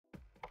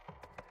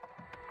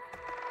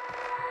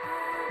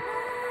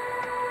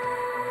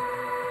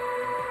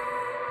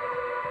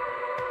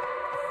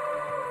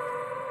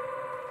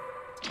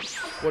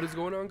What is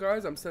going on,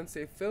 guys? I'm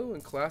Sensei Phil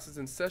and class is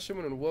in session. I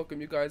want to welcome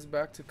you guys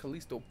back to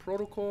Callisto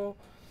Protocol.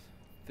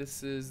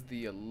 This is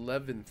the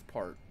 11th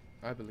part,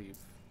 I believe.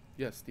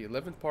 Yes, the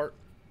 11th part.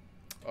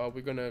 We're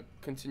going to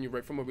continue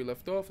right from where we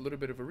left off. A little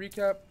bit of a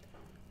recap.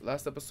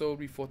 Last episode,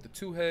 we fought the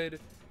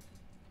two-head.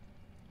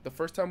 The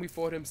first time we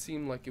fought him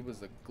seemed like it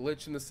was a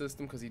glitch in the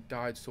system because he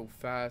died so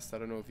fast. I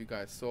don't know if you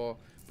guys saw.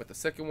 But the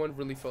second one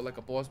really felt like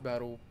a boss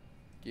battle.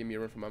 Gave me a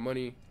run for my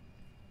money.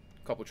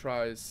 Couple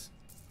tries.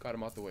 Got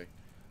him out the way.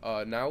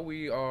 Now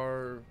we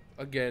are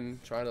again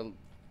trying to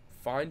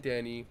find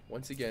Danny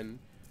once again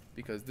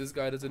because this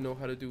guy doesn't know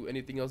how to do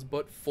anything else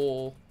but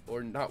fall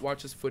or not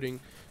watch his footing.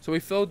 So we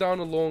fell down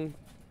a long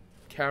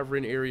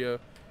cavern area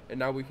and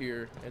now we're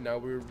here and now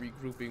we're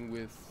regrouping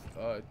with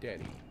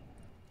Danny.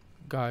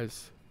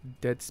 Guys,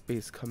 Dead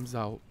Space comes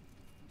out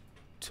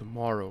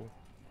tomorrow,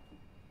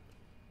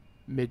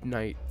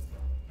 midnight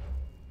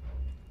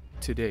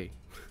today.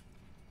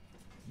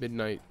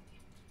 Midnight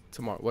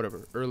tomorrow,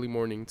 whatever, early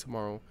morning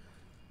tomorrow.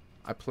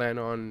 I plan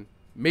on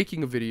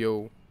making a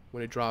video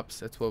when it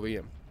drops at 12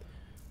 a.m.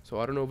 So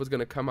I don't know if it's going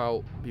to come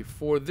out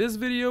before this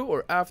video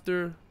or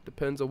after.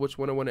 Depends on which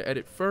one I want to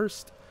edit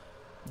first.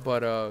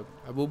 But I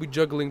will be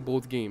juggling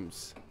both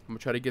games. I'm going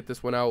to try to get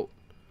this one out.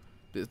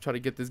 Try to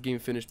get this game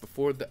finished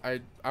before the...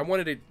 I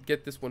wanted to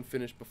get this one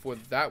finished before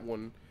that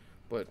one.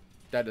 But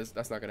that's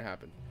not going to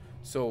happen.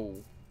 So,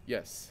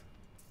 yes.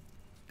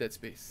 Dead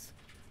Space.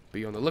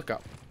 Be on the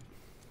lookout.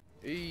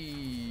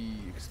 Hey,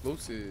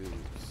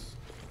 explosives.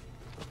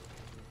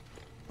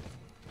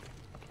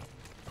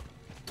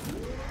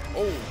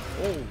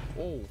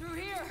 Oh. Through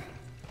here.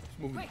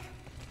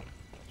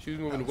 She was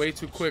moving way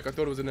too quick. I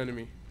thought it was an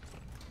enemy.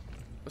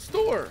 A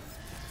store.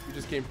 We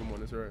just came from one.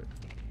 That's right.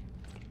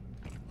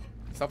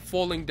 Stop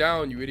falling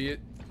down, you idiot.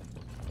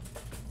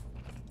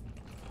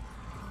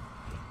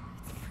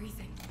 It's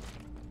freezing.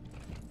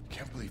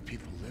 Can't believe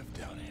people live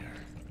down here.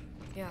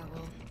 Yeah,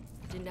 well,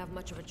 didn't have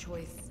much of a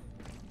choice.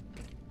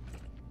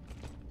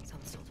 Some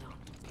still don't.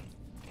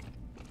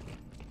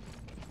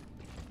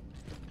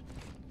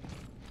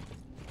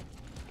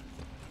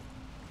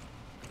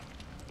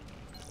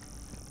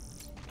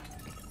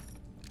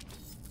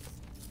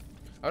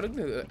 I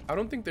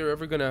don't think they're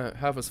ever gonna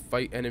have us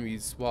fight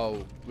enemies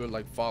while we're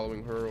like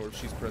following her or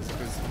she's present.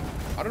 Because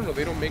I don't know,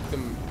 they don't make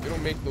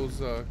those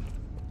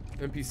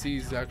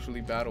NPCs actually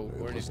battle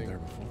or anything. There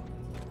before.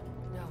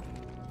 No,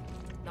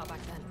 not back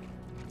then.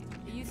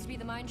 It used to be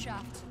the mine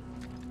shaft,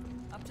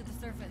 up to the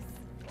surface.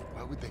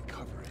 Why would they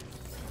cover it?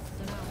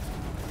 Dunno.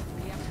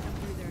 We have to come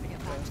through there to get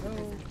back to the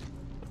prison.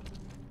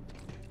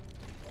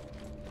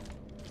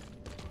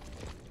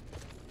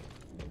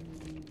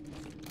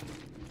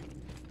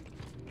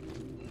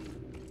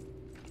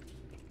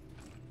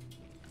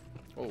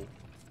 Oh.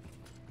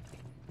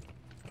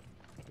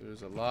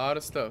 There's a lot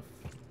of stuff.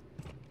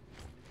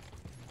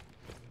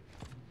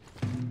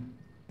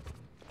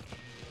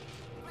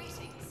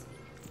 Greetings.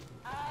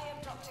 I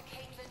am Dr.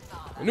 Caitlin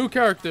Marler. A new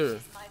character,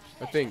 It's my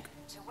I think.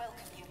 pleasure to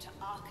welcome you to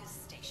Arca's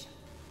Station.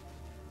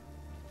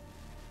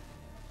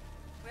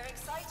 We're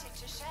excited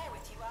to share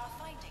with you our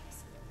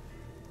findings.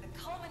 The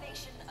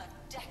culmination of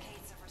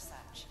decades of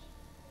research.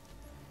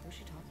 Who's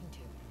she talking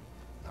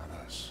to? Not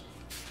us.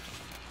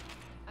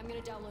 I'm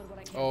gonna download what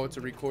I can. Oh, it's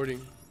a recording.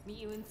 Meet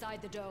you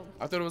inside the dome.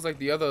 I thought it was like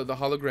the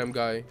hologram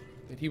guy.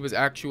 That he was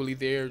actually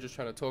there just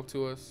trying to talk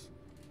to us.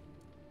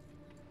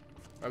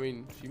 I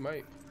mean, she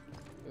might.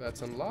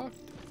 That's unlocked.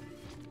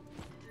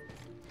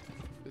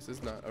 This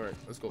is not. Alright,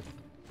 let's go.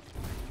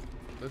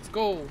 Let's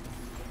go.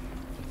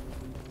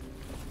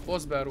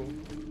 Boss battle.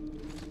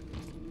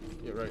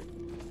 Yeah, right.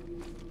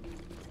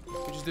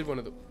 We just did one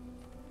of them.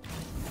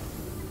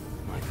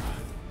 My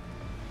God.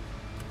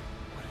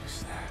 What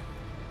is that?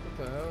 What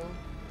the hell?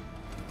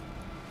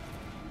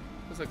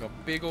 It's like a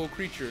big old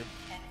creature.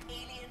 An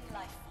alien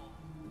life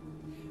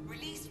form.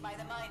 Released by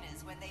the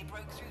miners when they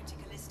broke through to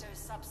Callisto's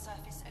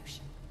subsurface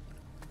ocean.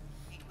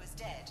 It was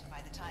dead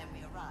by the time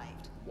we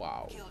arrived.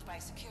 Wow. Killed by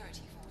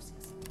security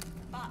forces.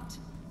 But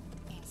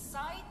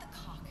inside the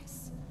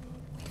carcass,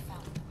 we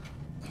found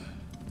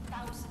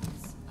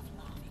thousands of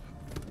larvae.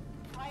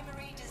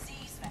 Primary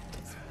disease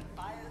vectors for the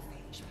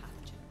biophage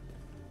pathogen.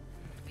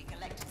 We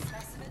collected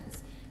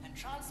specimens and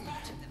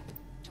transported them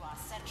to our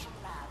central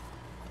lab.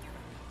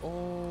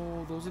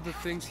 Oh, those are the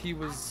things he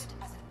was,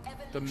 Acted as an the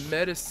evolutionary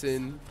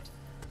medicine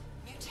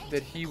Mutating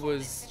that he the was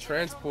colonists into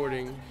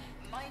transporting. little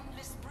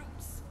mindless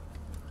brutes.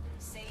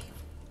 Save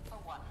for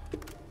one.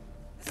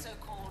 The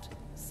so-called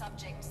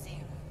Subject Zero.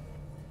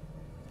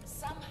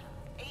 Somehow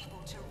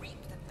able to reap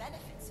the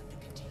benefits of the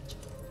contagion.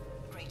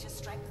 Greater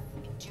strength,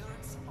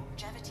 endurance,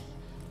 longevity,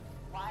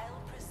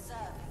 while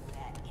preserving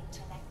their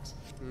intellect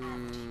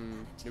and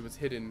humanity. It was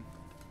hidden.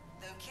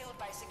 Though killed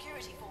by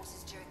security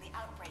forces during the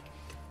outbreak,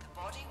 the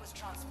body was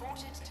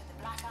transported to the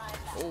Black Iron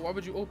Lab. Oh, why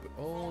would you open?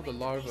 Oh, the forming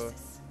larva.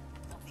 basis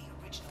of the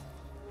original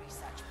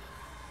research.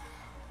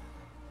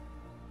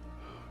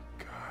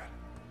 God.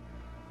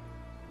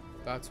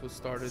 That's what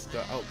started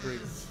the outbreak.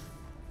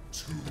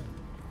 Two.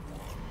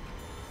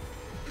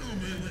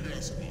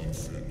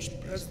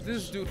 That's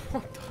this dude.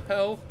 What the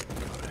hell?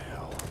 What the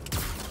hell?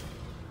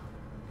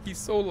 He's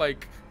so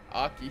like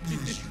Aki.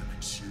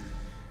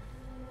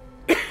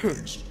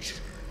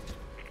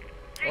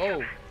 Oh,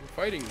 we're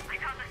fighting.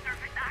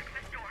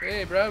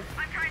 Hey, bruv.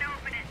 I'm trying to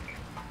open it.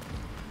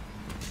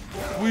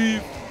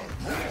 Weave.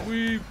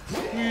 Weave.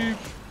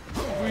 Weave.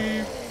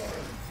 Weave.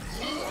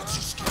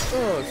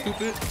 Oh,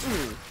 stupid.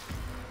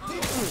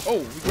 Oh,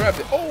 we grabbed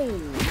it. Oh,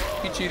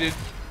 he cheated.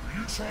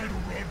 You trying to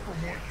run from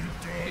what you've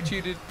done? He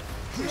cheated.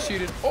 He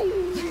cheated. Oh,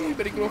 you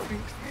better get off me.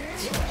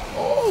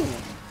 Oh,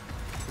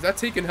 is that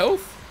taking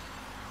health?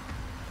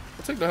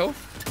 I'll take the health.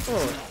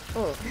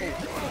 Oh.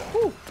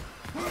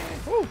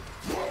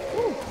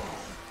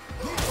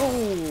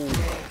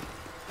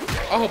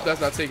 I hope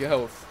that's not taking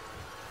health.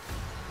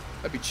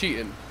 That'd be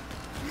cheating.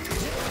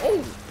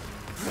 Oh.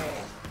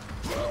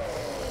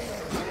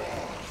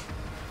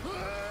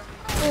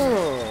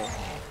 Oh.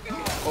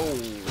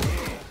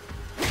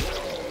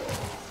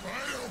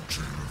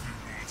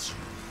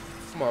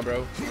 Come on,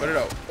 bro. Let it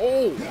out.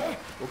 Oh.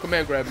 Don't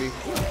command grab me.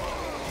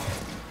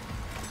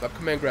 Stop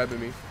command grabbing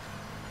me.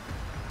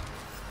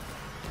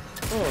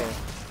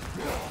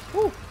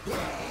 Woo.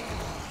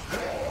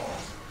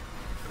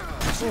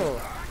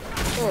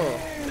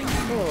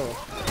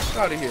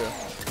 Out of here.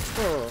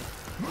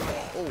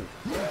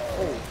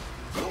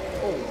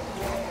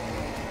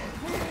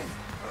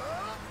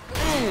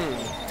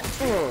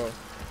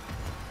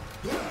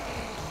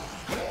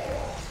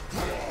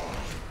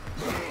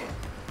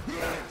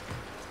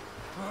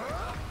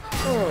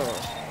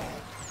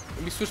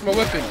 Let me switch my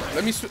weapon.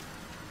 Let me switch.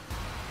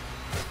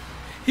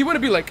 He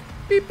wouldn't be like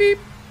beep beep.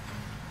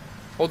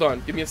 Hold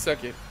on, give me a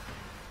second.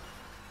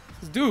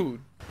 This dude.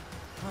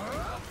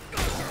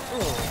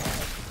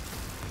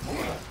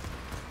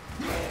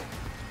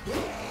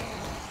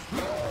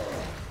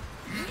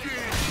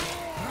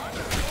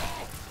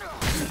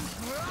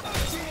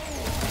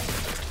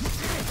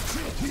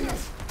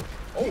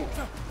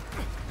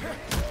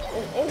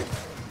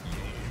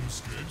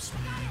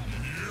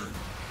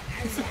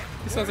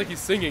 He sounds like he's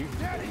singing.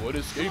 What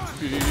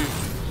escapes me?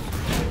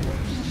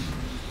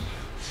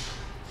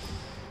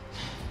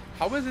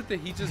 How is it that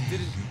he just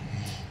didn't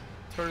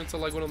turn into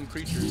like one of them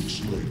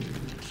creatures?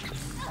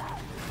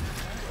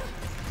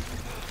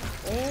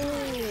 Oh,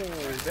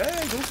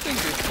 dang, those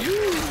things are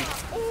huge.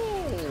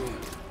 Oh.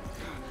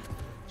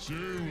 She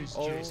was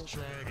just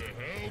trying to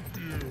help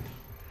you,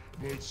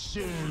 but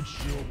soon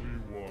she'll be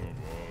one of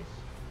us.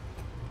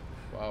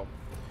 Wow.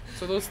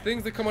 So those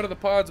things that come out of the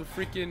pods are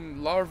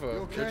freaking larvae.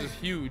 Okay? They're just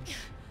huge.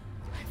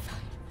 I'm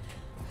fine.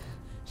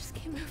 Just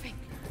keep moving.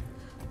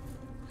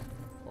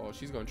 Oh,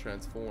 she's gonna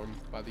transform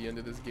by the end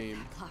of this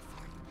game.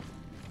 Platform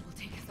will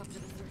take us up to the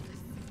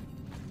surface.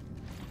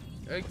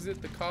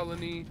 Exit the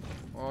colony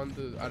on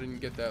the... I didn't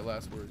get that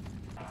last word.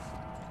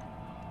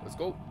 Let's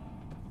go.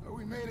 Oh,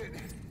 we made it.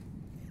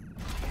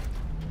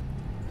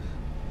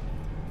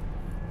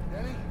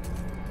 Danny?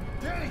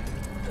 Danny!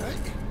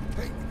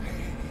 Hey.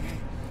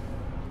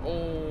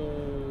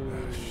 Oh,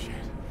 Shit.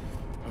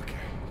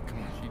 Okay, come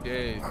on. she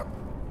dead.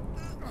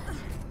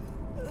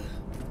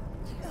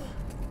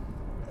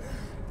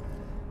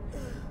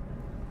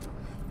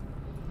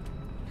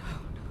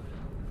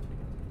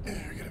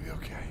 You're gonna be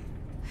okay.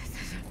 This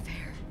isn't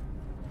fair.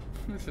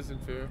 This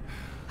isn't fair.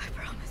 I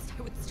promised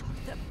I would stop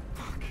them.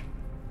 Fuck.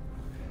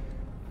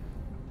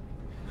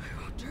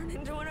 I won't turn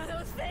into one of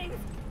those things.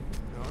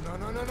 No.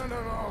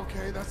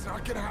 Okay, that's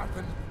not gonna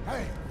happen.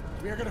 Hey,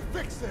 we are gonna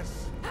fix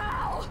this.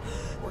 How?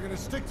 We're gonna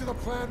stick to the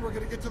plan. We're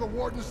gonna get to the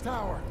Warden's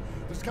Tower.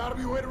 There's gotta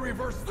be a way to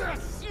reverse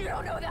this. You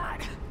don't know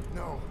that.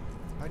 No,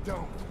 I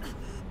don't.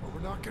 But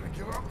we're not gonna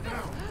give up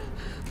now.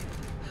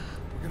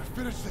 We're gonna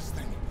finish this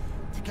thing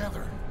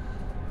together.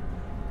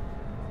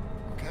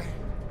 Okay?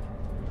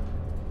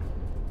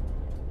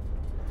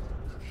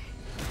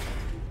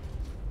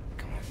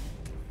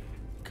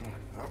 Come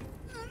on. Up.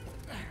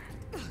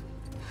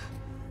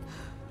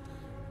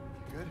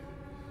 Good?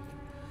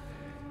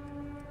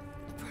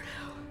 For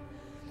now.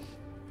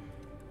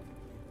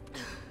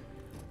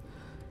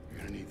 You're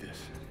gonna need this.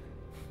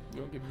 You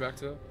want to give it back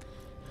to her?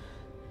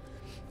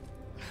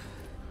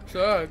 So,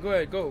 alright, go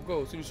ahead,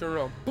 go. As soon as you turn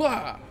around.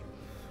 Blah!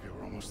 Okay,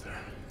 we're almost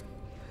there.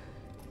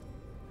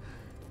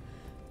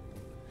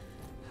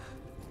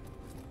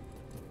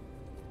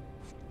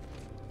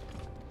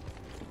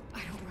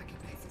 I don't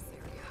recognize this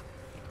area.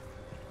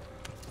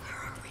 Where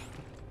are we?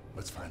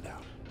 Let's find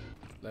out.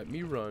 Let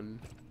me run.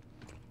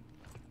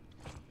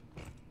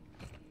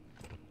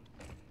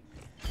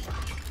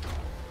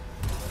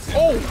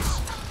 Oh!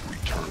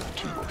 Return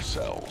to your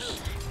cells.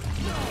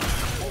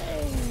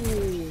 Oh!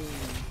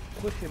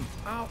 Put him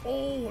out.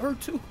 Oh, her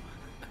too.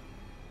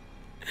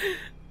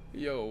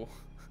 Yo.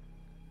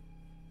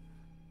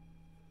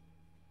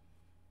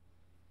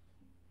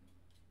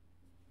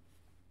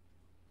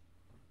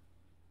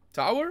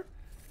 Tower?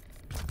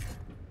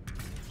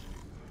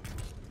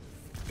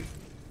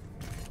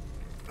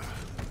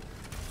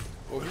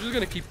 Well, we're just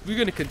gonna we're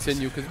gonna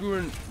continue because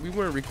we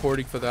weren't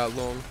recording for that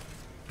long.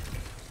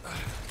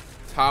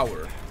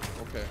 Tower.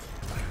 Okay.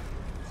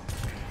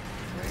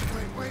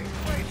 Wait.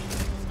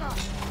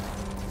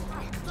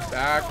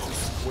 Back to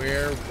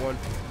square one.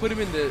 Put him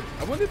in the...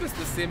 I wonder if it's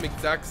the same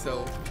exact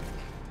cell.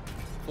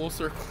 Full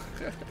circle.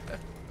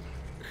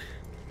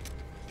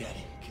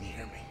 Daddy, can you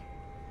hear me?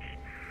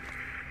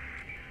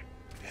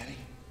 Daddy?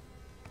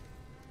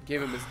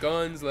 Gave him his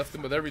guns, left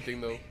him with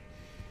everything though.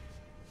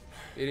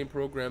 They didn't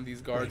program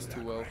these guards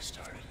too well.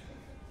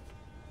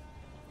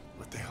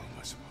 What the hell am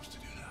I supposed to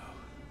do now?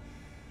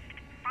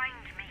 Find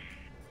me.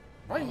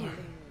 Find me.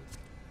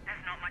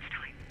 There's not much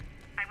time.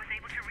 I was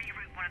able to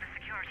reroute one of the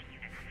security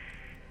units.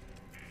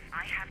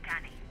 I have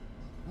Danny.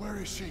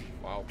 Where is she?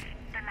 Wow.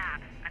 The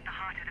lab at the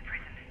heart of the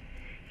prison.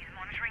 He's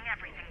monitoring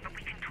everything, but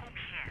we can talk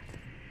here.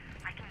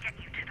 I can get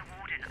you to the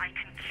warden. I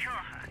can cure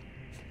her.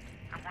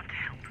 I want to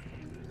help.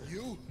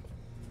 You?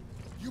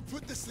 You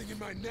put this thing in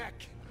my neck.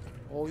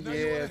 Oh And now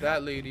you yeah, wanna that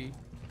help? lady.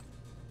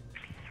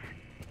 Please,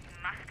 you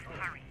must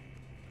hurry.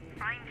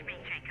 Find me,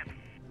 Jacob.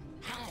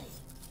 How?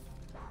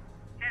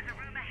 There's a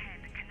room ahead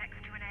that connects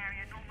to an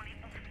area normally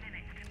off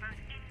limits to both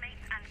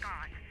inmates and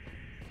guards.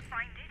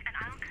 Find it, and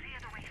I'll clear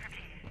the way from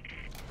here.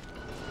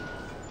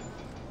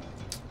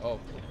 Oh,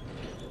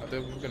 I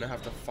think we were gonna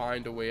have to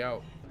find a way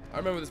out. I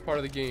remember this part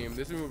of the game.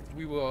 This is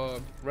we were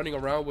running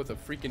around with a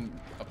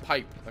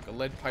pipe, like a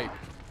lead pipe,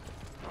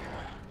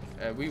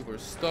 and we were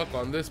stuck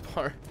on this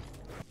part.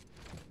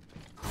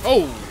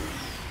 Oh!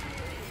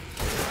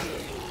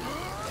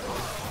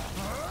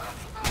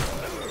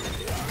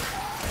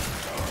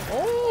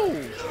 Oh!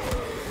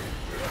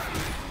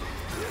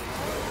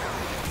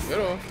 Get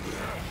off.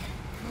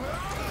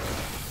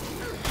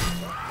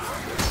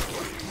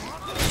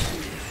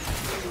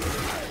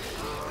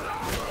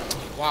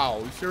 Wow,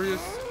 you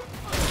serious?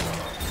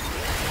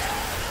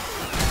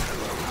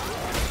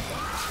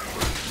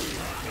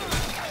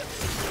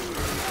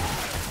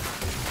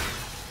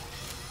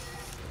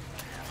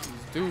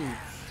 These dudes,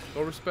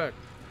 no respect.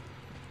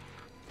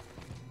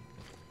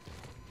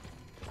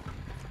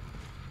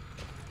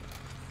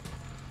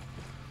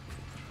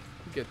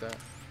 You get that.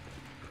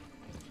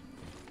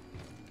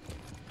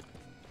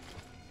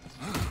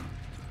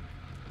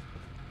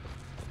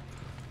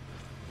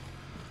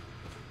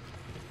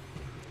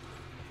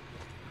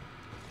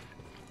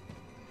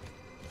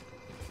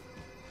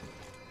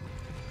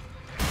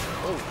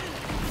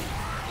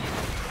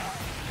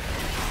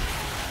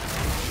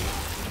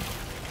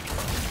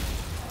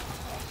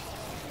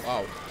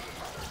 Wow.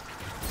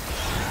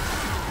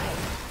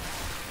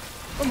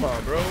 Come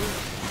on, bro.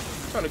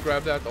 I'm trying to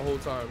grab that the whole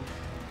time.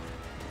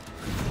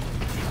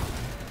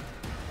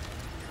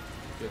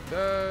 Get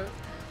that.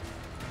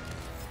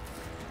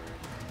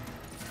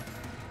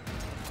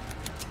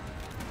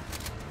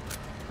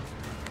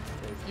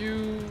 Thank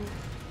you.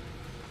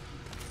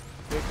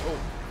 Oh.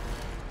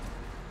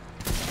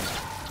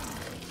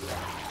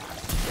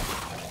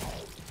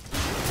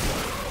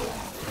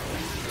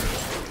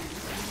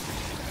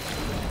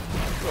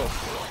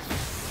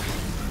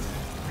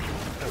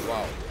 Oh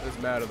wow, there's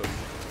mad of them.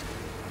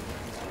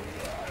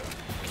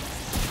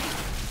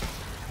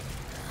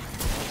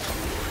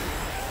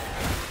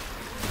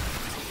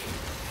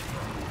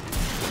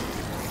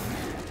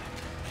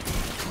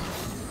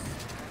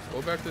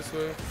 Go back this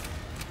way.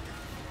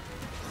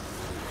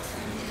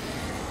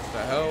 What the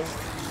hell?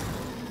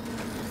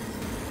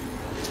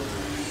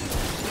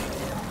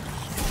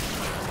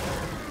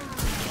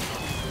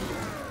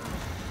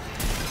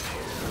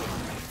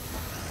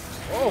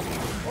 Oh,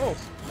 oh,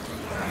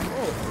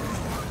 oh,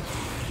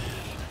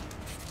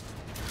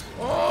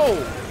 oh!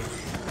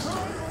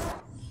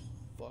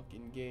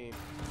 Fucking game.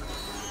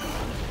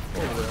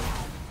 Over there.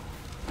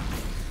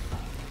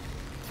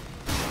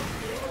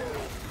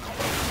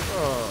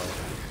 Oh.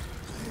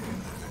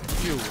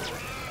 You.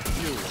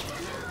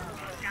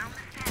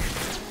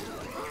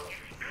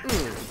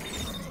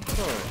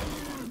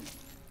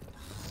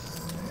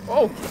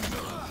 Oh.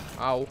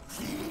 Ow.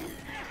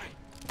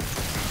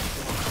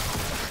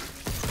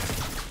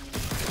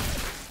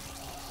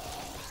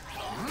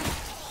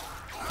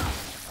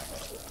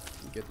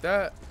 Get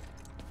that.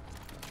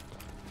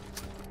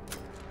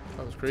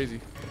 That was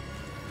crazy.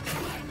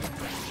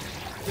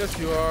 Yes,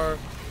 you are.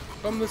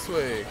 Come this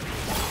way.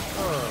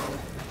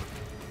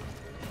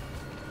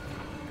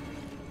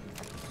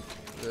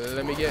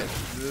 Let me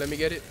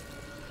get it.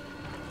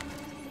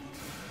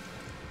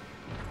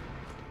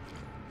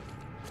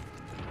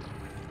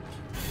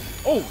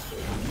 Oh!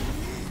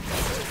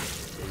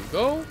 There you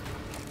go.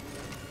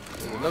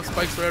 There's enough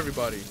spikes for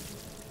everybody.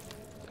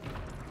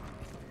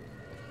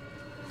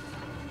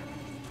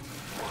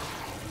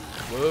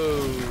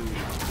 Whoa.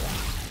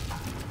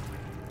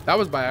 That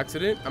was by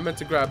accident. I meant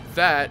to grab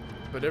that,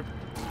 but it...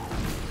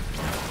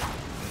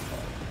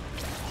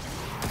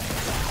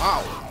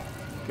 Ow.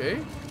 Okay.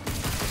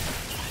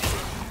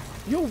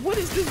 Yo, what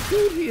is this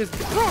dude? He is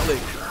garlic.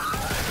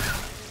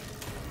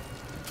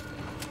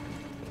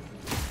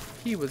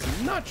 He was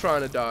not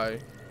trying to die.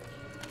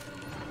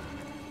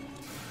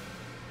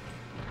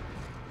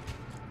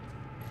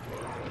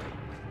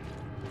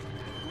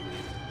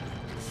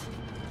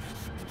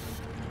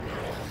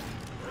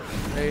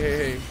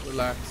 Hey,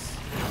 relax.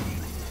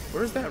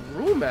 Where's that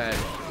room at?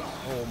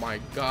 Oh my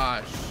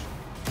gosh.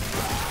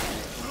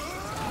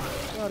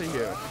 Get out of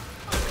here.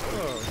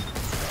 Oh.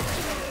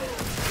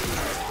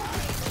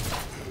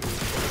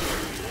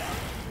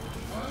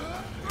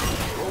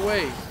 Go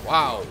away.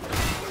 Wow.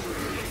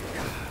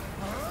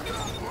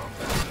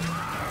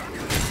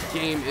 This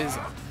game is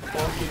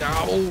bugging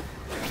out.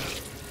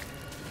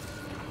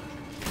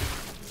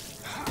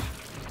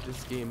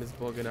 This game is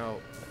bugging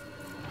out.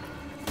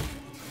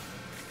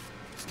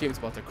 This game's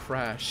about to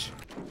crash.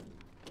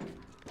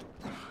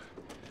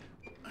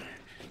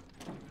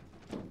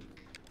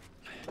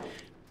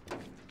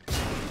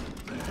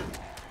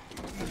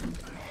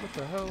 What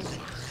the hell?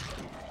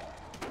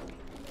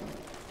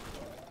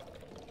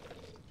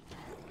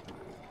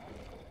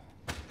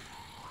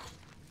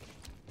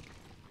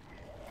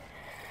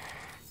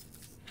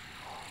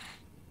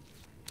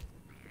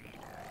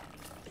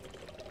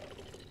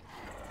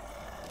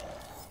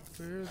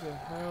 Where the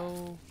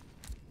hell?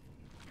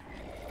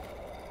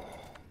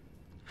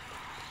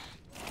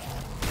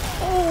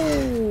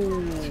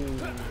 Oh!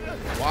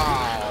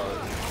 Wow.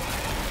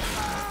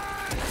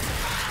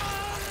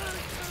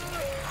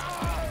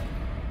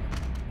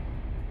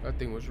 That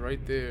thing was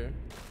right there.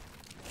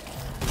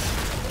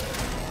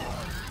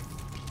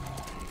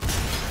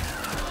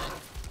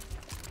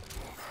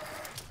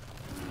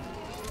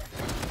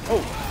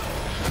 Oh!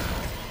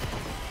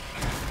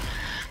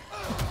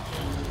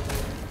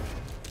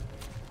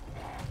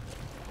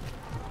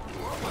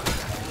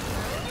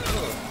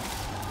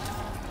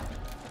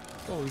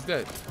 Oh, he's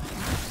dead.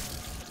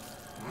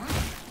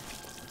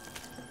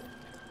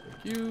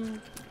 Thank you.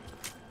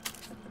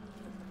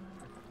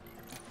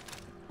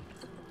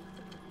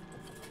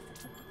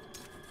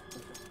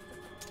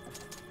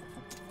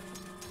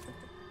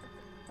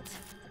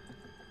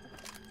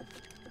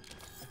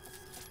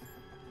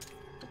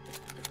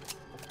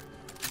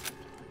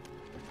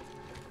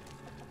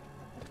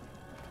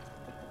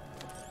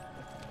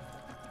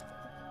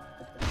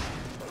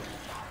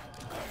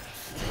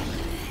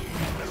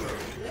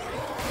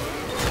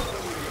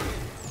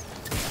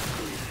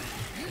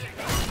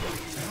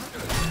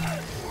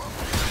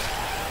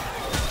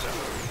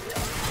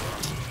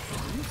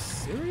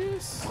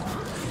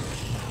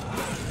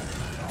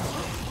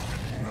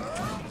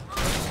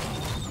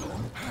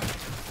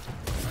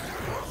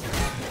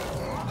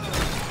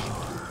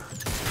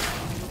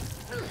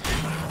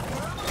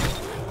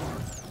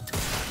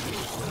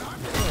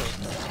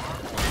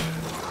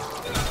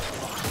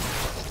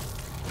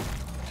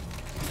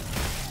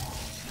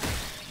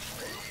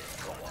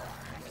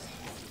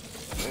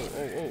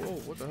 Oh,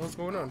 what the hell's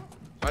going on?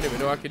 I didn't even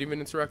know I could even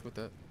interact with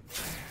that.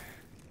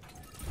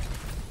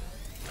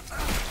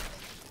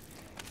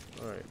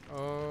 Alright,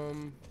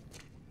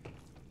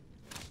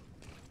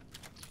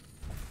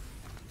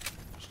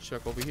 let's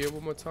check over here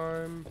one more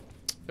time.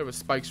 There were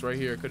spikes right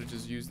here, I could have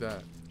just used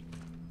that.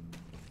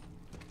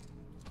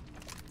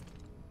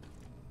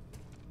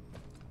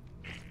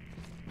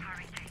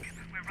 Hurry, Jacob.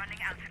 We're running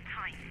out of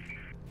time.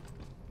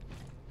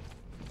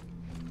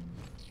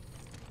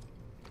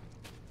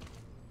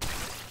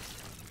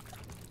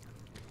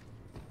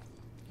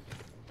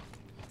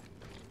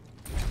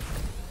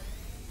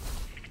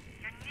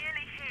 You're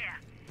nearly here.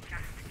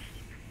 Just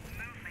keep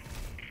moving.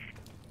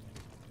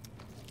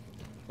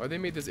 Why they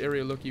made this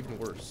area look even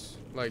worse?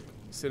 Like,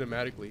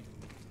 cinematically.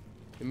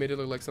 They made it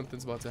look like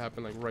something's about to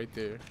happen, like, right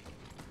there.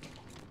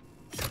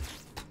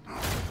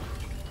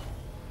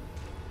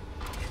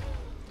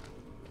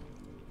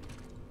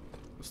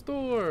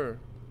 Restore!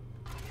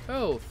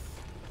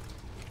 Health!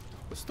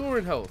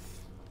 Restoring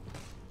health!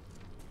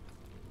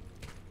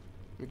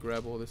 Let me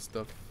grab all this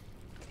stuff.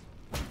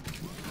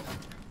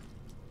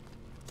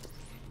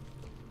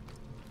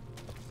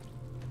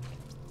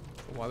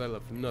 Wow, that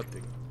left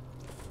nothing.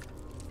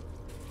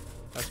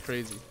 That's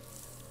crazy.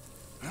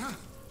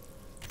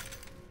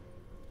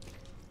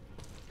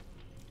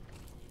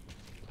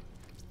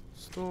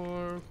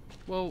 Store.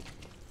 Well,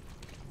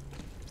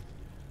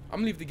 I'm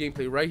gonna leave the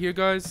gameplay right here,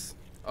 guys.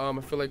 I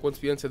feel like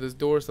once we enter this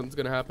door, something's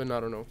gonna happen. I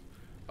don't know.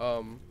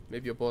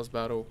 Maybe a boss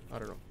battle. I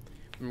don't know.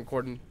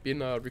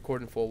 Been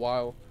recording for a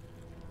while.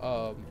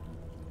 I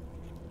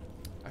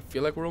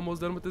feel like we're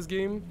almost done with this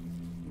game.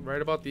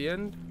 Right about the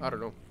end. I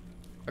don't know.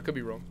 I could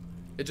be wrong.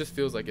 It just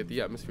feels like it.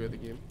 The atmosphere of the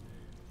game.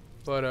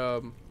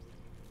 But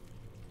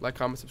like,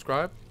 comment,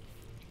 subscribe.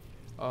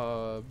 Be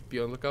on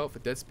the lookout for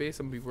Dead Space.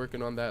 I'm gonna be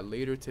working on that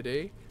later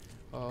today.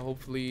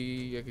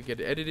 Hopefully I could get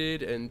it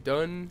edited and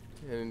done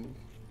and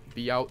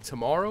be out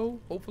tomorrow,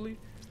 hopefully.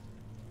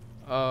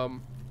 But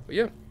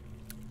yeah,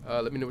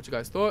 let me know what you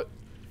guys thought.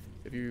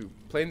 If you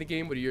playing the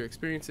game, what are your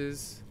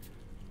experiences?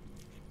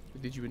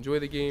 Did you enjoy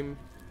the game?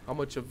 How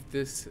much did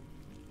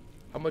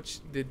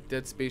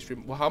Dead Space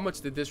how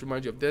much did this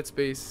remind you of Dead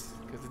Space?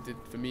 Because it did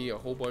for me a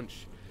whole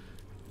bunch.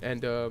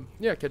 And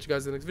yeah, catch you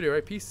guys in the next video. All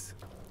right, peace.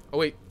 Oh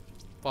wait,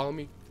 follow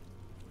me,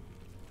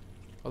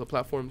 all the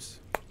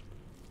platforms,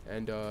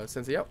 and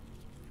Sensei out.